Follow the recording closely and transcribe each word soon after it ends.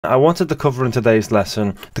I wanted to cover in today's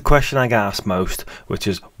lesson the question I get asked most, which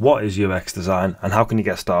is what is UX design and how can you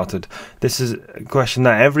get started? This is a question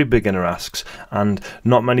that every beginner asks and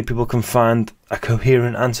not many people can find a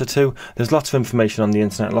coherent answer to. There's lots of information on the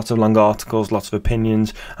internet, lots of long articles, lots of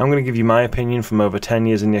opinions. I'm going to give you my opinion from over 10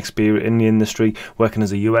 years in the industry, working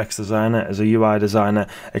as a UX designer, as a UI designer,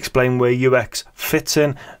 explain where UX fits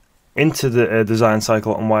into the design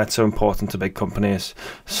cycle and why it's so important to big companies.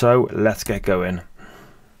 So let's get going.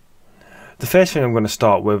 The first thing I'm going to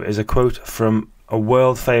start with is a quote from a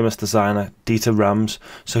world famous designer, Dieter Rams.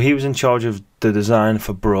 So he was in charge of the design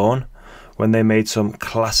for Braun when they made some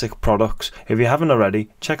classic products. If you haven't already,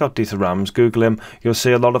 check out Dieter Rams, Google him. You'll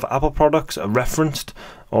see a lot of Apple products are referenced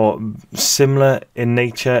or similar in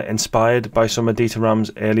nature, inspired by some of Dieter Rams'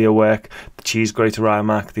 earlier work. The cheese grater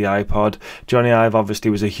iMac, the iPod. Johnny Ive obviously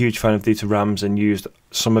was a huge fan of Dieter Rams and used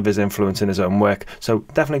some of his influence in his own work, so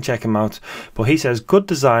definitely check him out. But he says good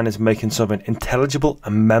design is making something intelligible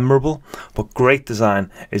and memorable, but great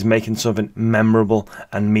design is making something memorable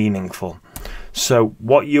and meaningful. So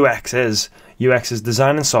what UX is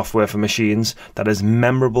designing software for machines that is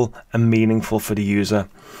memorable and meaningful for the user.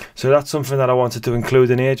 So that's something that I wanted to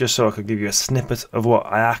include in here, just so I could give you a snippet of what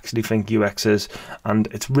I actually think UX is. And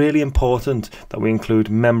it's really important that we include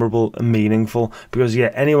memorable and meaningful, because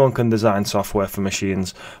yeah, anyone can design software for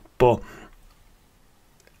machines, but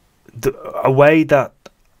a way that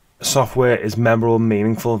software is memorable and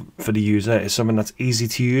meaningful for the user is something that's easy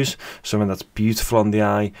to use, something that's beautiful on the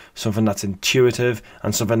eye, something that's intuitive,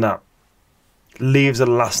 and something that leaves a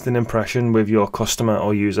lasting impression with your customer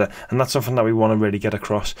or user. And that's something that we want to really get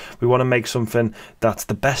across. We want to make something that's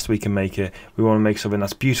the best we can make it. We want to make something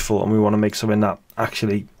that's beautiful, and we want to make something that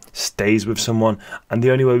actually stays with someone. And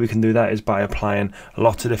the only way we can do that is by applying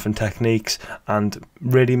lots of different techniques and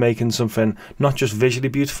really making something not just visually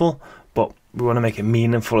beautiful, but we want to make it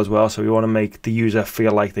meaningful as well. So we want to make the user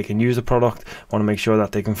feel like they can use the product. We want to make sure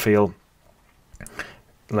that they can feel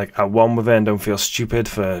like at one with it and don't feel stupid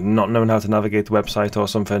for not knowing how to navigate the website or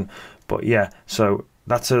something. But yeah, so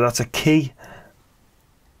that's a key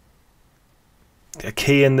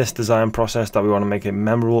in this design process, that we want to make it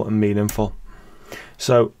memorable and meaningful.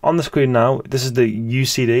 So on the screen now, this is the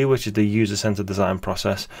UCD, which is the user-centered design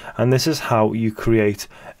process, and this is how you create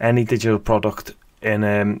any digital product in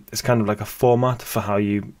it's kind of like a format for how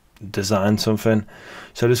you design something.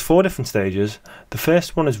 So there's 4 different stages. The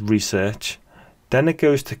first one is research, then it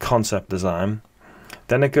goes to concept design,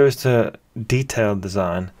 then it goes to detailed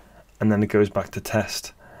design, and then it goes back to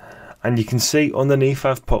test. And you can see underneath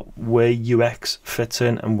I've put where UX fits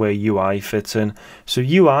in and where UI fits in. So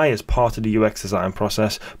UI is part of the UX design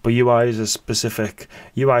process, but UI is a specific,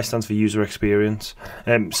 UI stands for user experience,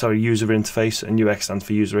 user interface, and UX stands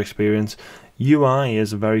for user experience. UI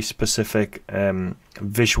is a very specific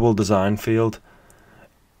visual design field.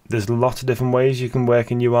 There's lots of different ways you can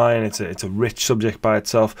work in UI, and it's a rich subject by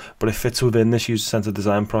itself, but it fits within this user-centered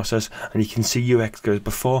design process, and you can see UX goes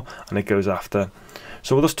before and it goes after.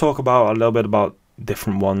 So we'll just talk about a little bit about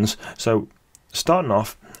different ones. So starting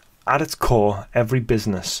off, at its core, every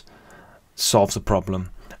business solves a problem,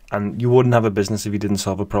 and you wouldn't have a business if you didn't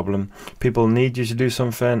solve a problem. People need you to do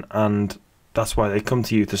something, and that's why they come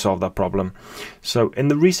to you to solve that problem. So in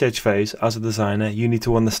the research phase, as a designer, you need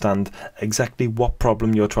to understand exactly what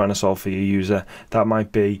problem you're trying to solve for your user. That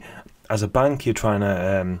might be, as a bank, you're trying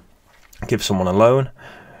to give someone a loan,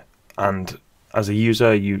 and as a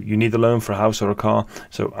user, you need a loan for a house or a car.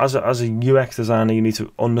 So as a UX designer, you need to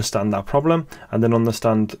understand that problem and then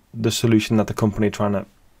understand the solution that the company are trying to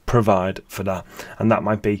provide for that. And that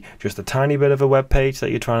might be just a tiny bit of a web page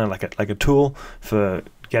that you're trying to, like a tool for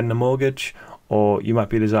getting a mortgage, or you might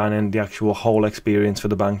be designing the actual whole experience for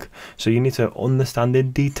the bank. So you need to understand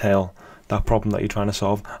in detail that problem that you're trying to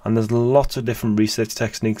solve, and there's lots of different research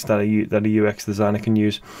techniques that a UX designer can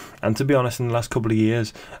use. And to be honest, in the last couple of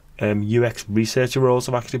years, UX researcher roles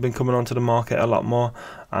have actually been coming onto the market a lot more,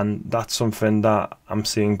 and that's something that I'm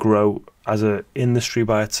seeing grow as an industry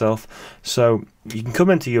by itself. So you can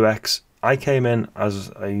come into UX. I came in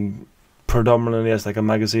predominantly as like a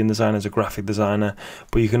magazine designer, as a graphic designer,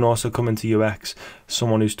 but you can also come into UX,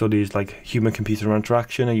 someone who studies like human-computer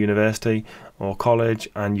interaction at university or college,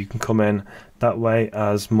 and you can come in that way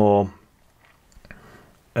as more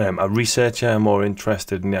a researcher, more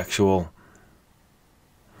interested in the actual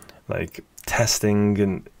like testing,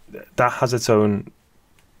 and that has its own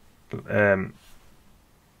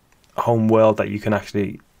home world that you can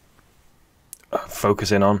actually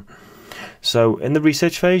focus in on. So in the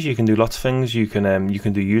research phase, you can do lots of things. You can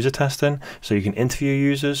do user testing, so you can interview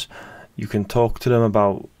users, you can talk to them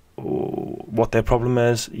about what their problem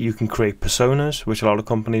is. You can create personas, which a lot of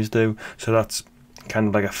companies do. So that's kind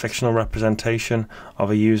of like a fictional representation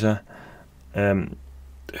of a user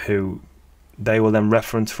who they will then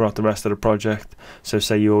reference throughout the rest of the project. So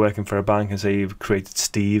say you were working for a bank and say you've created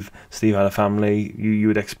Steve. Steve had a family. You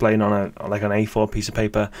would explain on an A4 piece of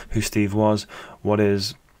paper who Steve was, what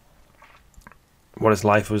his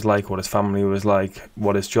life was like, what his family was like,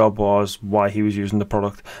 what his job was, why he was using the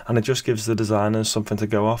product, and it just gives the designers something to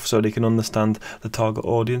go off so they can understand the target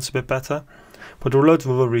audience a bit better. But there are loads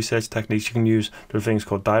of other research techniques you can use. There are things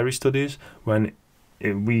called diary studies. When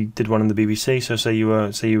we did one in the BBC, so say you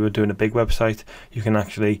were doing a big website, you can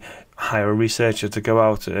actually hire a researcher to go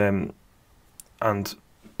out and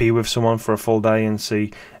be with someone for a full day and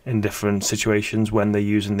see in different situations when they're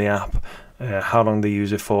using the app, how long they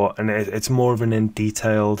use it for, and it's more of an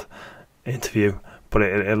in-detailed interview, but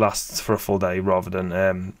it lasts for a full day rather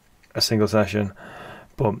than a single session.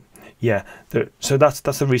 But yeah, so that's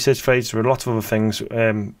the research phase. There are lots of other things.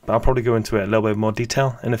 I'll probably go into it a little bit more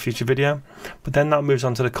detail in a future video. But then that moves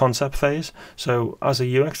on to the concept phase. So as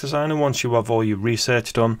a UX designer, once you have all your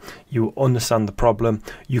research done, you understand the problem,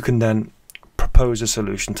 you can then propose a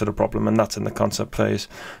solution to the problem, and that's in the concept phase.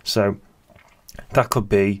 So that could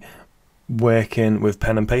be working with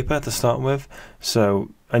pen and paper to start with.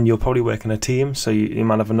 And you'll probably work in a team, so you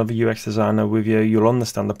might have another UX designer with you. You'll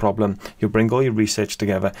understand the problem, you'll bring all your research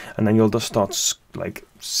together, and then you'll just start like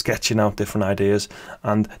sketching out different ideas.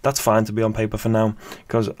 And that's fine to be on paper for now,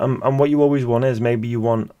 because and what you always want is maybe you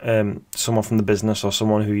want someone from the business or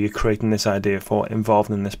someone who you're creating this idea for involved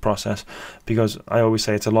in this process, because I always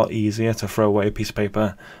say it's a lot easier to throw away a piece of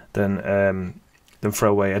paper than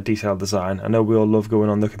throw away a detailed design. I know we all love going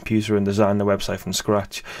on the computer and designing the website from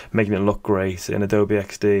scratch, making it look great in Adobe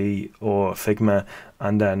XD or Figma,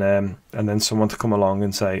 and then someone to come along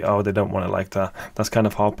and say, oh, they don't want it like that. That's kind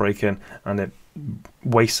of heartbreaking, and it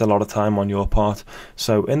wastes a lot of time on your part.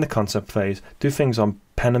 So in the concept phase, do things on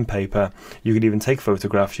pen and paper. You could even take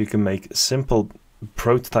photographs. You can make simple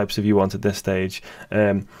prototypes if you want at this stage,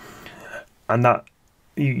 and that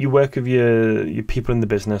you work with your people in the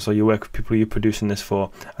business, or you work with people you're producing this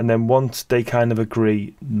for, and then once they kind of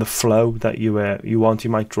agree the flow that you want, you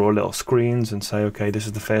might draw little screens and say, okay, this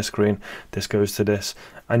is the first screen, this goes to this,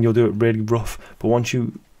 and you'll do it really rough. But once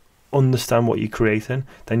you understand what you're creating,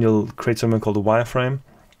 then you'll create something called a wireframe.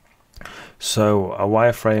 So a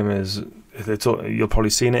wireframe is, you'll probably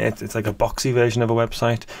seen it, it's like a boxy version of a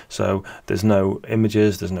website. So there's no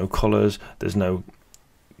images, there's no colors, there's no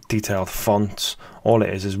detailed fonts. All it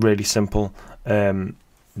is really simple,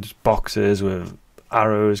 just boxes with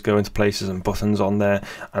arrows going to places and buttons on there,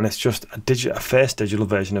 and it's just a first digital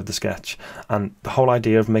version of the sketch. And the whole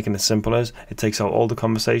idea of making it simple is it takes out all the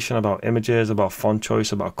conversation about images, about font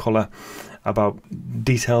choice, about color, about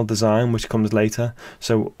detailed design, which comes later.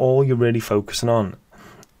 So all you're really focusing on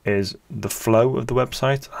is the flow of the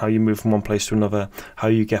website, how you move from one place to another, how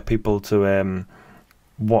you get people to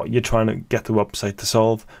what you're trying to get the website to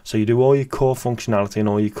solve. So you do all your core functionality and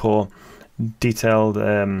all your core detailed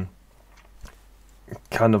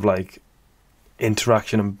kind of like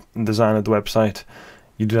interaction and design of the website.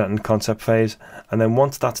 You do that in the concept phase, and then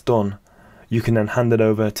once that's done, you can then hand it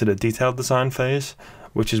over to the detailed design phase,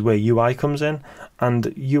 which is where UI comes in.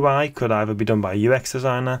 And UI could either be done by a UX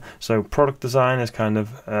designer. So product design is kind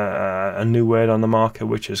of a new word on the market,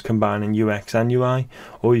 which is combining UX and UI,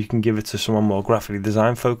 or you can give it to someone more graphically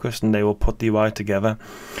design focused, and they will put the UI together.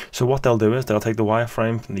 So what they'll do is they'll take the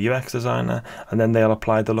wireframe from the UX designer, and then they'll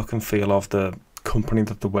apply the look and feel of the company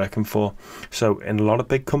that they're working for. So in a lot of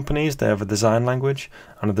big companies, they have a design language,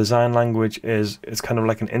 and a design language it's kind of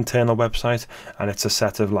like an internal website, and it's a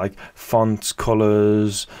set of like fonts,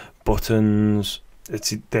 colors, buttons.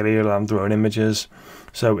 They'll have their own images.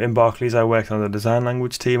 So in Barclays, I worked on the design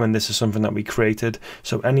language team, and this is something that we created.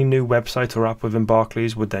 So any new website or app within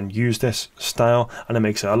Barclays would then use this style, and it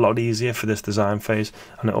makes it a lot easier for this design phase.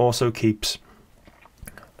 And it also keeps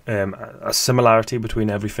a similarity between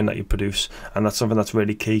everything that you produce, and that's something that's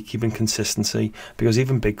really key, keeping consistency. Because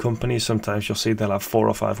even big companies, sometimes you'll see they'll have 4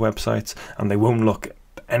 or 5 websites and they won't look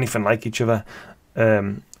anything like each other,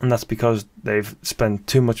 and that's because they've spent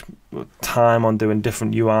too much time on doing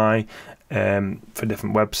different UI for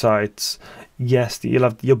different websites. Yes,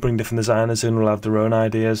 you'll bring different designers in who'll have their own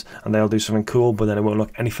ideas, and they'll do something cool, but then it won't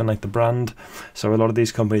look anything like the brand. So a lot of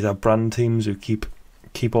these companies have brand teams who keep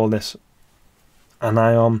all this an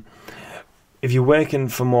eye on. If you're working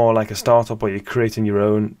for more like a startup, or you're creating your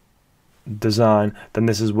own design, then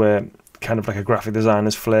this is where kind of like a graphic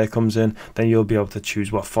designer's flair comes in. Then you'll be able to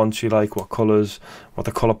choose what fonts you like, what colors, what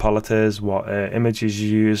the color palette is, what images you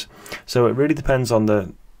use. So it really depends on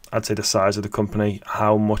the I'd say the size of the company,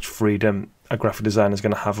 how much freedom a graphic designer is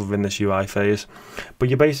going to have within this UI phase. But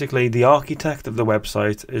you're basically the architect of the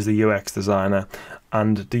website is the UX designer,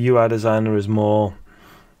 and the UI designer is more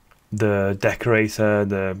the decorator,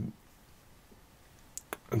 the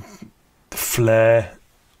flair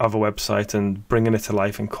of a website and bringing it to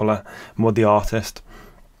life in colour, more the artist.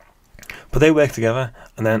 But they work together,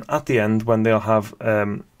 and then at the end, when they'll have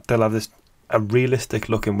this a realistic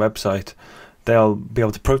looking website, they'll be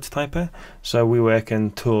able to prototype it. So we work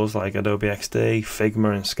in tools like Adobe XD,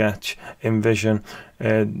 Figma and Sketch, InVision.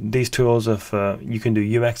 These tools of you can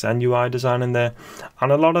do UX and UI design in there,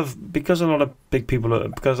 and because a lot of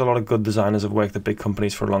good designers have worked at big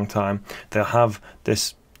companies for a long time, they'll have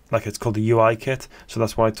this, like, it's called the UI kit. So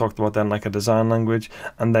that's why I talked about then, like a design language,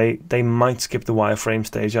 and they might skip the wireframe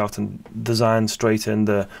stage out and design straight in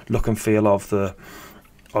the look and feel of the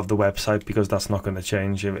website, because that's not going to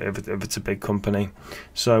change if it's a big company.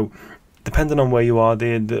 So depending on where you are,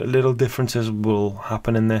 the little differences will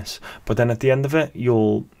happen in this. But then at the end of it,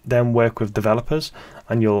 you'll then work with developers,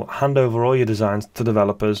 and you'll hand over all your designs to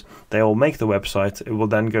developers. They'll make the website. It will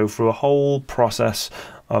then go through a whole process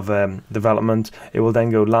of development. It will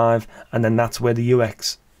then go live, and then that's where the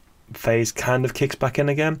UX phase kind of kicks back in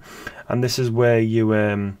again. And this is where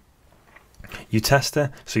you test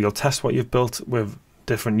it. So you'll test what you've built with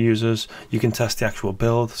different users. You can test the actual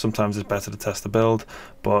build. Sometimes it's better to test the build,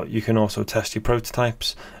 but you can also test your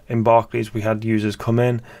prototypes. In Barclays, we had users come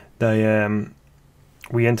in.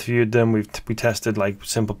 We interviewed them. We tested like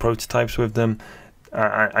simple prototypes with them,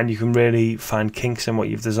 and you can really find kinks in what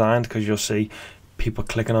you've designed, because you'll see people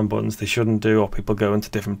clicking on buttons they shouldn't do, or people going to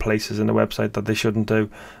different places in the website that they shouldn't do.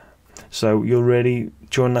 So you'll really,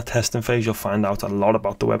 during that testing phase, you'll find out a lot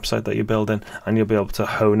about the website that you're building, and you'll be able to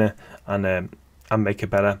hone it and make it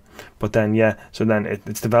better. But then so then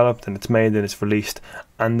it's developed and it's made and it's released,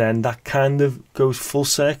 and then that kind of goes full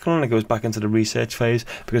circle and it goes back into the research phase,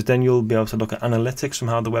 because then you'll be able to look at analytics from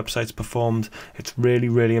how the website's performed. It's really,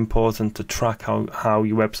 really important to track how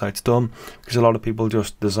your website's done, because a lot of people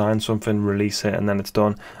just design something, release it, and then it's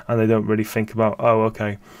done, and they don't really think about, oh,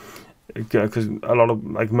 okay, because a lot of,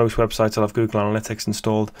 like, most websites will have Google Analytics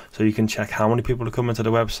installed, so you can check how many people are coming to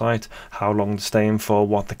the website, how long they're staying for,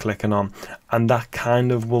 what they're clicking on, and that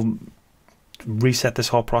kind of will reset this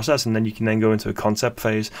whole process. And then you can then go into a concept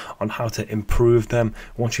phase on how to improve them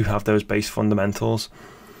once you have those base fundamentals.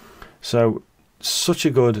 So such a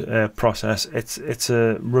good process. It's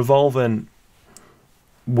a revolving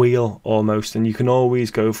wheel almost, and you can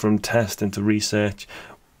always go from test into research,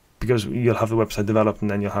 because you'll have the website developed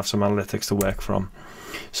and then you'll have some analytics to work from.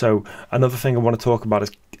 So another thing I want to talk about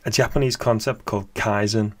is a Japanese concept called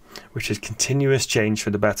Kaizen, which is continuous change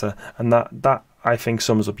for the better, and that I think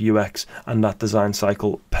sums up UX and that design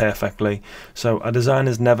cycle perfectly. So a design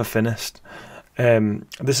is never finished.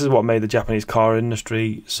 This is what made the Japanese car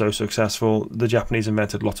industry so successful. The Japanese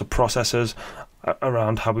invented lots of processes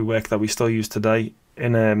around how we work that we still use today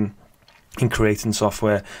in creating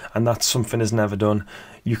software, and that's something is never done.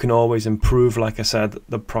 You can always improve. Like I said,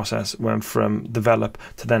 the process went from develop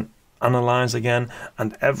to then analyze again,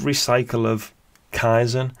 and every cycle of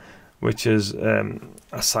Kaizen, which is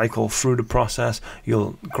a cycle through the process,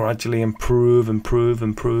 you'll gradually improve, and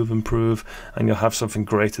you'll have something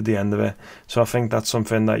great at the end of it. So I think that's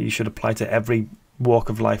something that you should apply to every walk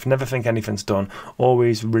of life. Never think anything's done.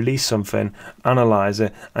 Always release something, analyze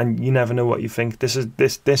it, and you never know what you think.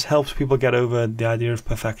 This helps people get over the idea of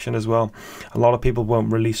perfection as well. A lot of people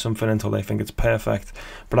won't release something until they think it's perfect,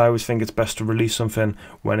 but I always think it's best to release something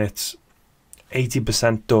when it's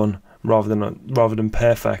 80% done rather than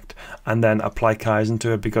perfect, and then apply Kaizen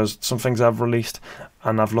to it, because some things I've released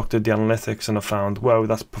and I've looked at the analytics and I found, whoa,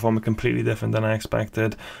 that's performing completely different than I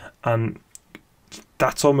expected, and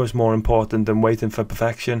that's almost more important than waiting for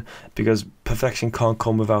perfection, because perfection can't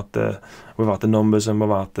come without the numbers and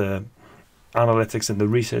without the analytics and the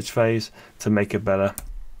research phase to make it better.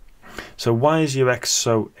 So why is UX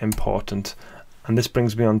so important? And this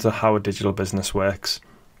brings me on to how a digital business works.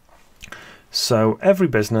 So every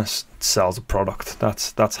business sells a product.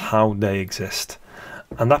 That's how they exist,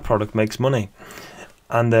 and that product makes money.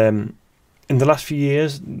 And in the last few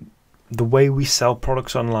years, the way we sell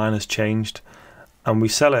products online has changed. And we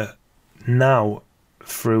sell it now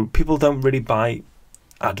through, people don't really buy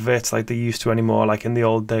adverts like they used to anymore. Like in the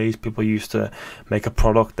old days, people used to make a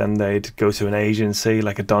product, then they'd go to an agency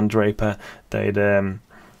like a Don Draper. They'd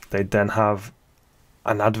then have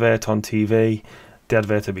an advert on TV. The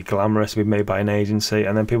advert would be glamorous, be made by an agency,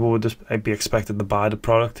 and then people would just be expected to buy the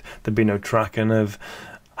product. There'd be no tracking of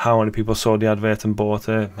how many people saw the advert and bought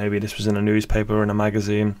it. Maybe this was in a newspaper or in a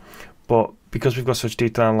magazine. But because we've got such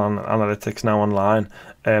detailed analytics now online,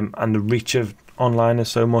 and the reach of online is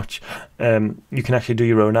so much, you can actually do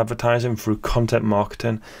your own advertising through content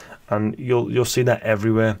marketing, and you'll see that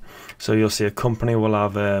everywhere. So you'll see a company will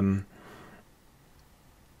have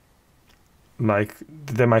like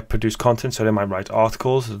they might produce content, so they might write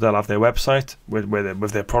articles. They'll have their website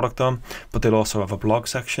with their product on, but they'll also have a blog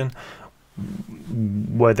section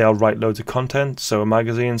where they'll write loads of content, so a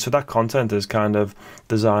magazine. So that content is kind of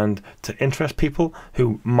designed to interest people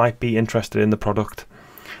who might be interested in the product.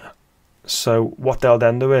 So what they'll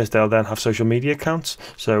then do is they'll then have social media accounts.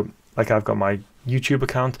 So like I've got my YouTube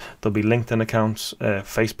account, there'll be LinkedIn accounts,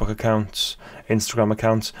 Facebook accounts, Instagram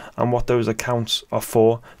accounts, and what those accounts are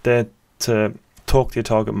for, they're to talk to your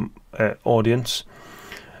target audience.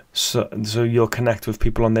 So you'll connect with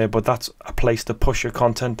people on there, but that's a place to push your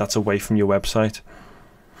content that's away from your website.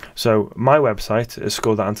 So my website is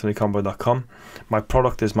school.antonyconboy.com. My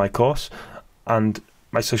product is my course, and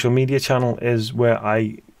my social media channel is where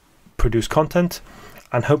I produce content,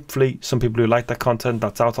 and hopefully some people who like that content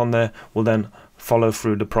that's out on there will then follow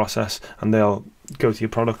through the process, and they'll go to your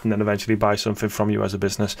product and then eventually buy something from you as a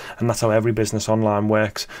business. And that's how every business online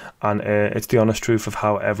works, and it's the honest truth of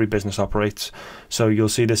how every business operates. So you'll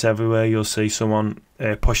see this everywhere. You'll see someone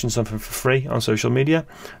pushing something for free on social media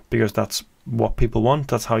because that's what people want.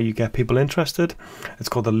 That's how you get people interested. It's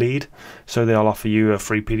called a lead. So they'll offer you a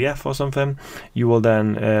free PDF or something. You will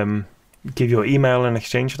then give your email in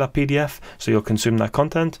exchange for that PDF, so you'll consume that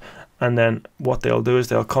content. And then what they'll do is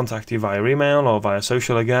they'll contact you via email or via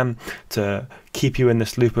social again to keep you in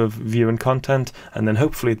this loop of viewing content. And then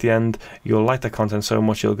hopefully at the end, you'll like the content so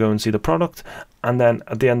much you'll go and see the product. And then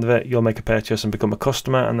at the end of it, you'll make a purchase and become a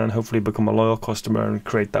customer, and then hopefully become a loyal customer and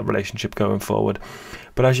create that relationship going forward.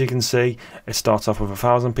 But as you can see, it starts off with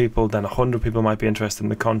 1,000 people, then 100 people might be interested in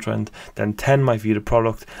the content, then 10 might view the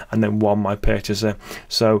product, and then 1 might purchase it.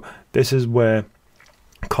 So this is where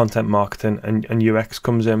content marketing and UX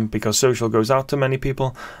comes in, because social goes out to many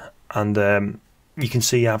people, and you can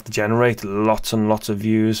see you have to generate lots and lots of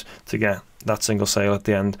views to get that single sale at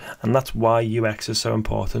the end. And that's why UX is so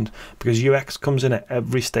important, because UX comes in at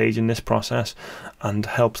every stage in this process and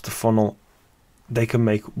helps the funnel. They can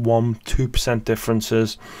make 1-2%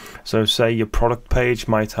 differences. So say your product page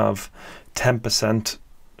might have 10%,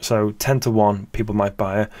 so 10 to 1 people might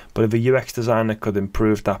buy it, but if a UX designer could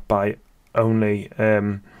improve that by only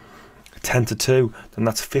 10 to 2, then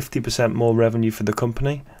that's 50% more revenue for the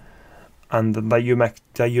company. And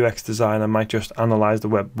that UX designer might just analyze the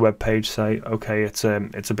web page, say, okay, it's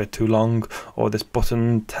a bit too long, or this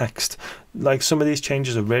button text, like some of these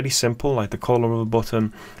changes are really simple, like the color of a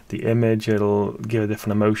button, the image, it'll give a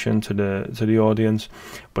different emotion to the audience.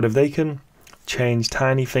 But if they can change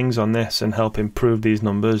tiny things on this and help improve these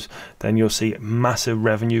numbers, then you'll see massive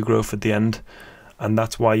revenue growth at the end. And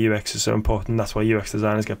that's why UX is so important. That's why UX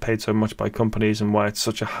designers get paid so much by companies, and why it's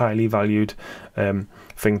such a highly valued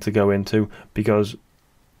thing to go into, because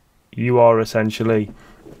you are essentially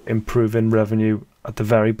improving revenue at the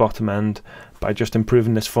very bottom end by just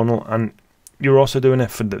improving this funnel. And you're also doing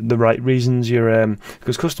it for the right reasons. You're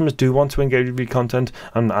because customers do want to engage with your content,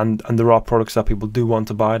 and there are products that people do want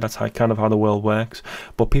to buy. That's kind of how the world works.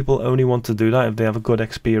 But people only want to do that if they have a good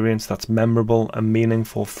experience that's memorable and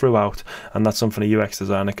meaningful throughout, and that's something a UX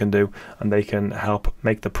designer can do, and they can help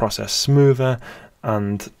make the process smoother,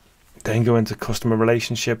 and then go into customer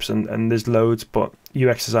relationships, and there's loads. But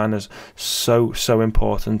UX designers so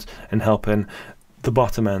important in helping the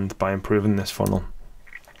bottom end by improving this funnel.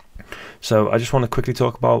 So I just want to quickly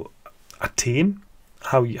talk about a team,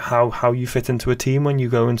 how you fit into a team when you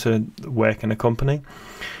go into work in a company.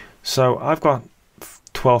 So I've got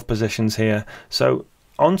 12 positions here. So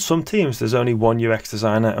on some teams there's only 1 UX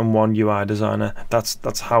designer and 1 UI designer.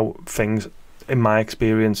 That's how things, in my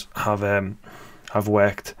experience, have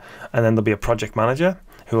worked. And then there'll be a project manager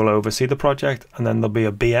who will oversee the project, and then there'll be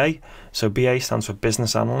a BA. So BA stands for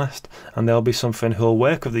business analyst, and there'll be something who'll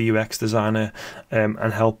work with the UX designer and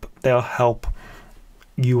they'll help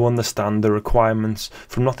you understand the requirements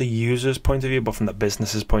from not the user's point of view, but from the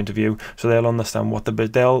business's point of view. So they'll understand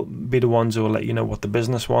they'll be the ones who will let you know what the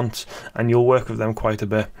business wants, and you'll work with them quite a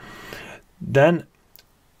bit. Then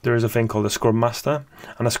there is a thing called a Scrum Master,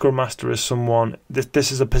 and a Scrum Master is someone, this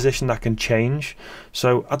is a position that can change.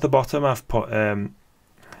 So at the bottom I've put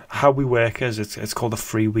how we work is, it's called a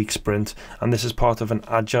 3-week sprint, and this is part of an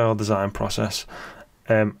agile design process.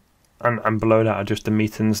 And below that are just the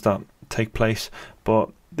meetings that take place. But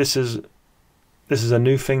this is a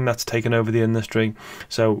new thing that's taken over the industry.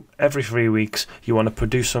 So every 3 weeks you want to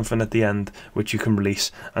produce something at the end which you can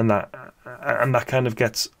release, and that kind of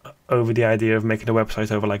gets over the idea of making a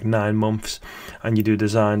website over like 9 months, and you do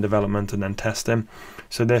design, development, and then testing.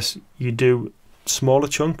 So this, you do smaller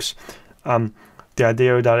chunks. The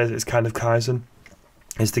idea of that is it's kind of Kaizen,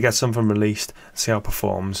 is to get something released, see how it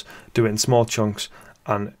performs, do it in small chunks,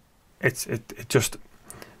 and it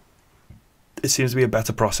seems to be a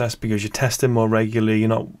better process because you're testing more regularly. You're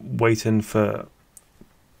not waiting for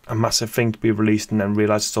a massive thing to be released and then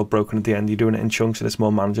realise it's all broken at the end. You're doing it in chunks and it's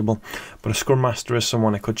more manageable. But a Scrum Master is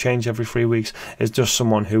someone, it could change every 3 weeks, is just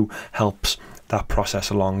someone who helps that process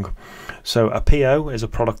along. So a PO is a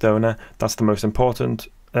product owner. That's the most important.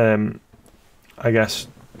 I guess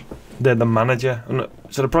they're the manager.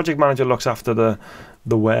 So the project manager looks after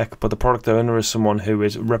the work, but the product owner is someone who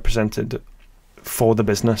is represented for the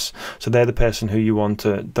business. So they're the person who you want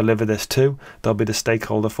to deliver this to. They'll be the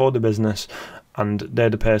stakeholder for the business, and they're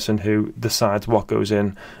the person who decides what goes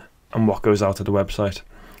in and what goes out of the website.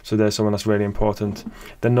 So there's someone that's really important.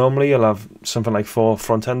 Then normally you'll have something like 4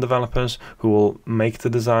 front-end developers who will make the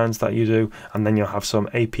designs that you do, and then you'll have some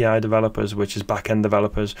API developers, which is back-end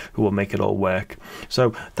developers, who will make it all work.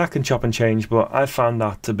 So that can chop and change, but I found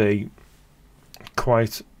that to be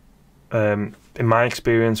quite, in my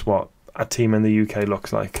experience, what a team in the UK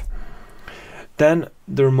looks like. Then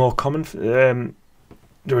there are more common,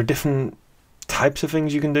 there are different types of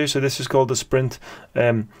things you can do. So this is called a sprint.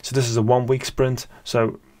 So this is a 1 week sprint.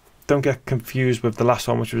 So don't get confused with the last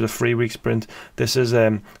one, which was a 3 week sprint. This is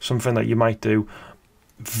something that you might do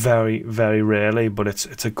very, very rarely, but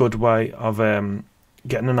it's a good way of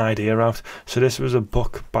getting an idea out. So this was a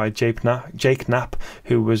book by Jake Knapp,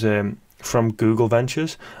 who was from Google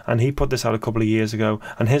Ventures, and he put this out a couple of years ago.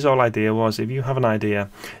 And his whole idea was, if you have an idea,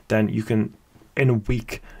 then you can, in a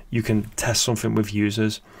week, you can test something with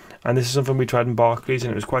users. And this is something we tried in Barclays,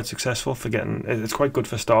 and it was quite successful for getting. It's quite good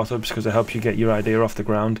for startups because it helps you get your idea off the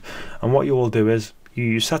ground. And what you will do is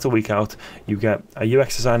you set a week out. You get a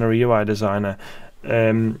UX designer, a UI designer.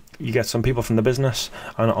 You get some people from the business,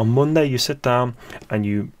 and on Monday you sit down and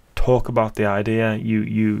you talk about the idea.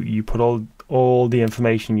 You put all the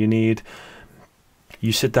information you need.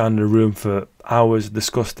 You sit down in a room for hours,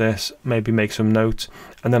 discuss this, maybe make some notes,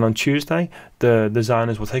 and then on Tuesday the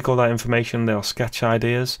designers will take all that information, they'll sketch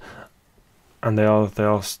ideas, and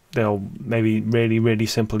they'll maybe really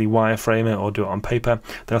simply wireframe it or do it on paper.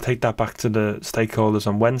 They'll take that back to the stakeholders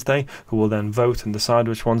on Wednesday, who will then vote and decide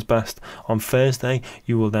which one's best. On Thursday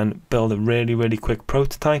you will then build a really quick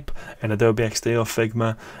prototype in Adobe XD or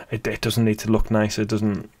Figma. It doesn't need to look nice,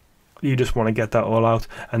 you just want to get that all out,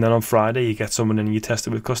 and then on Friday you get someone in and you test it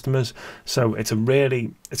with customers. So it's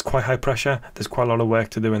quite high pressure. There's quite a lot of work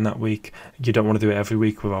to do in that week. You don't want to do it every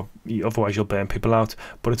week, otherwise you'll burn people out,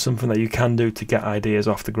 but it's something that you can do to get ideas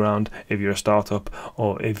off the ground if you're a startup,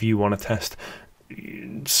 or if you want to test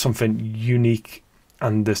something unique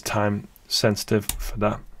and there's time sensitive for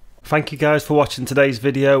that. Thank you guys for watching today's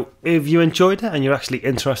video. If you enjoyed it and you're actually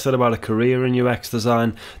interested about a career in UX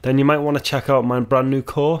design, then you might want to check out my brand new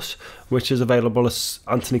course, which is available at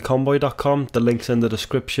antonyconboy.com. The link's in the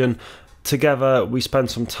description. Together we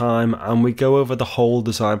spend some time and we go over the whole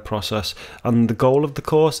design process, and the goal of the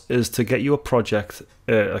course is to get you a project,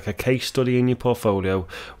 like a case study in your portfolio,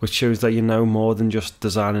 which shows that you know more than just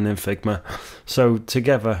designing in Figma. So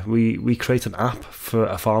together we create an app for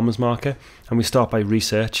a farmer's market, and we start by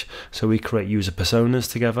research. So we create user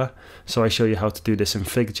personas together. So I show you how to do this in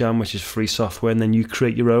FigJam, which is free software, and then you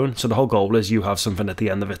create your own. So the whole goal is you have something at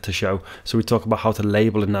the end of it to show. So we talk about how to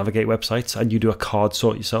label and navigate websites, and you do a card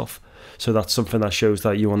sort yourself. So that's something that shows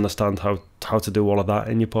that you understand how to do all of that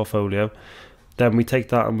in your portfolio. Then we take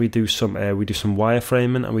that and we do some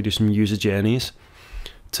wireframing, and we do some user journeys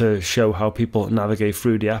to show how people navigate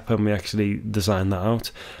through the app, and we actually design that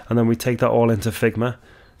out. And then we take that all into Figma,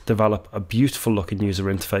 develop a beautiful looking user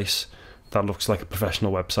interface that looks like a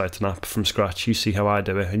professional website and app from scratch. You see how I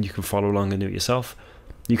do it, and you can follow along and do it yourself.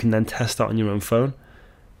 You can then test that on your own phone.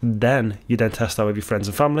 Then you test that with your friends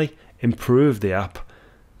and family, improve the app,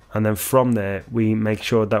 and then from there we make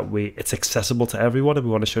sure that it's accessible to everyone, and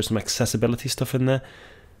we want to show some accessibility stuff in there.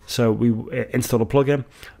 So we install a plugin,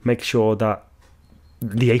 make sure that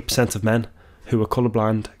the 8% of men who are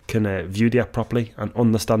colourblind can view the app properly and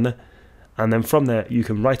understand it, and then from there you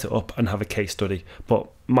can write it up and have a case study. But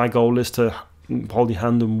my goal is to hold your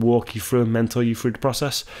hand and walk you through and mentor you through the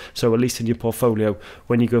process, so at least in your portfolio,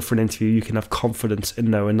 when you go for an interview, you can have confidence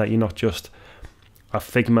in knowing that you're not just a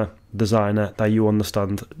Figma designer, that you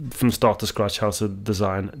understand from start to scratch how to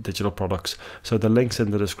design digital products. So the link's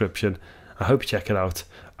in the description. I hope you check it out,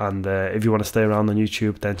 and if you want to stay around on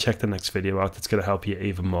YouTube, then check the next video out. It's going to help you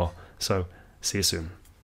even more. So see you soon.